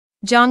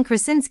John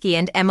Krasinski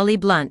and Emily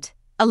Blunt,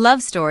 a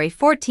love story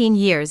 14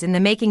 years in the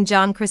making.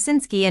 John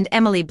Krasinski and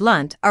Emily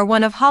Blunt are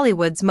one of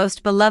Hollywood's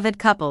most beloved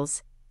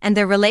couples, and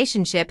their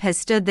relationship has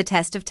stood the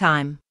test of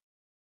time.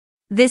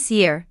 This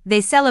year, they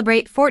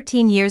celebrate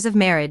 14 years of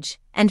marriage,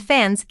 and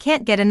fans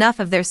can't get enough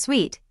of their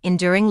sweet,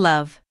 enduring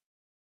love.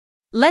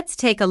 Let's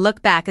take a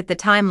look back at the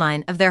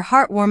timeline of their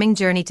heartwarming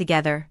journey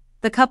together.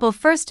 The couple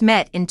first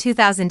met in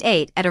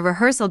 2008 at a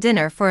rehearsal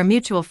dinner for a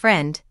mutual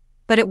friend,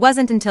 but it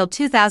wasn't until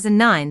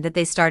 2009 that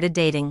they started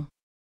dating.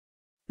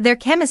 Their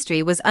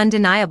chemistry was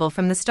undeniable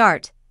from the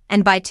start,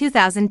 and by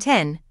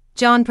 2010,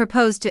 John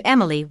proposed to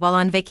Emily while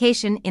on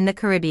vacation in the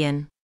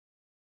Caribbean.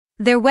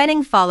 Their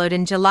wedding followed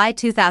in July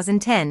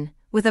 2010,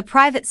 with a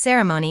private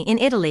ceremony in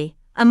Italy,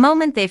 a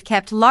moment they've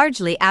kept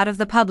largely out of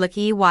the public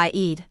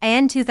eye.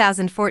 In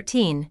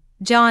 2014,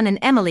 John and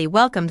Emily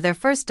welcomed their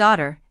first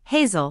daughter,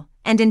 Hazel,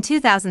 and in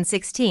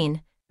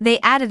 2016, they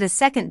added a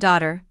second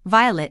daughter,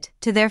 Violet,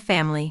 to their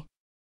family.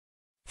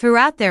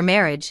 Throughout their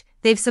marriage,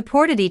 they've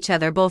supported each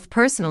other both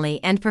personally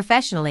and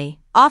professionally,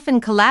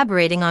 often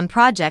collaborating on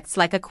projects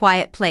like A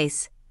Quiet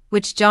Place,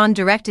 which John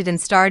directed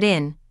and starred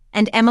in,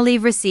 and Emily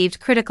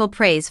received critical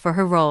praise for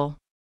her role.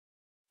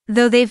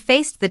 Though they've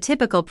faced the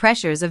typical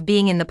pressures of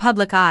being in the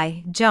public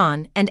eye,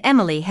 John and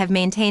Emily have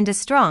maintained a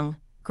strong,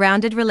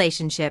 grounded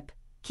relationship,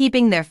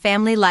 keeping their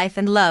family life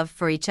and love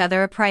for each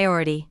other a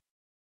priority.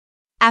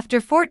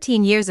 After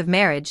 14 years of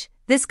marriage,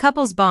 this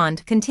couple's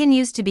bond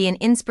continues to be an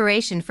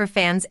inspiration for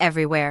fans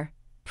everywhere,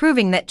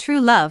 proving that true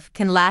love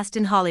can last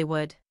in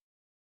Hollywood.